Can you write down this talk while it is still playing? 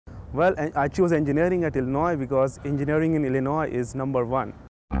Well, I chose engineering at Illinois because engineering in Illinois is #1.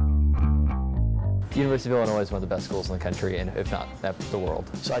 University of Illinois is one of the best schools in the country, and if not, the world.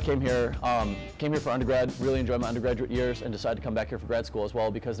 So I came here for undergrad, really enjoyed my undergraduate years, and decided to come back here for grad school as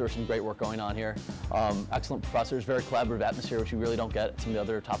well because there was some great work going on here. Excellent professors, very collaborative atmosphere, which you really don't get at some of the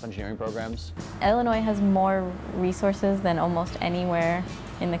other top engineering programs. Illinois has more resources than almost anywhere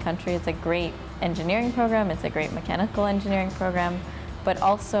in the country. It's a great engineering program, it's a great mechanical engineering program, but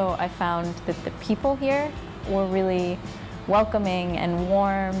also I found that the people here were really welcoming and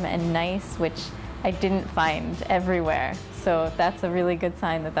warm and nice, which I didn't find everywhere. So that's a really good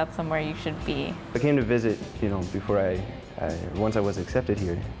sign that that's somewhere you should be. I came to visit, before once I was accepted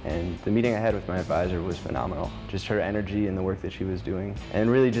here, and the meeting I had with my advisor was phenomenal. Just her energy and the work that she was doing,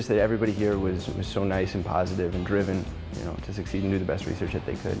 and really just that everybody here was so nice and positive and driven, to succeed and do the best research that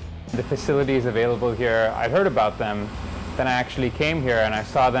they could. The facilities available here, I'd heard about them, then I actually came here and I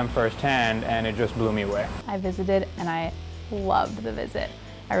saw them firsthand, and it just blew me away. I visited and I loved the visit.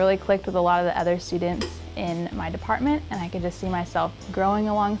 I really clicked with a lot of the other students in my department, and I could just see myself growing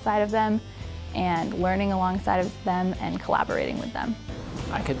alongside of them and learning alongside of them and collaborating with them.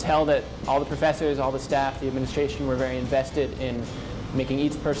 I could tell that all the professors, all the staff, the administration were very invested in making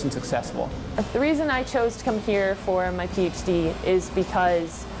each person successful. The reason I chose to come here for my PhD is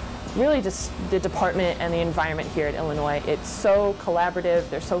because really just the department and the environment here at Illinois. It's so collaborative,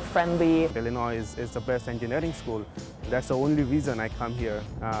 they're so friendly. Illinois is the best engineering school. That's the only reason I come here,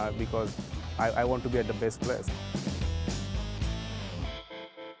 because I want to be at the best place.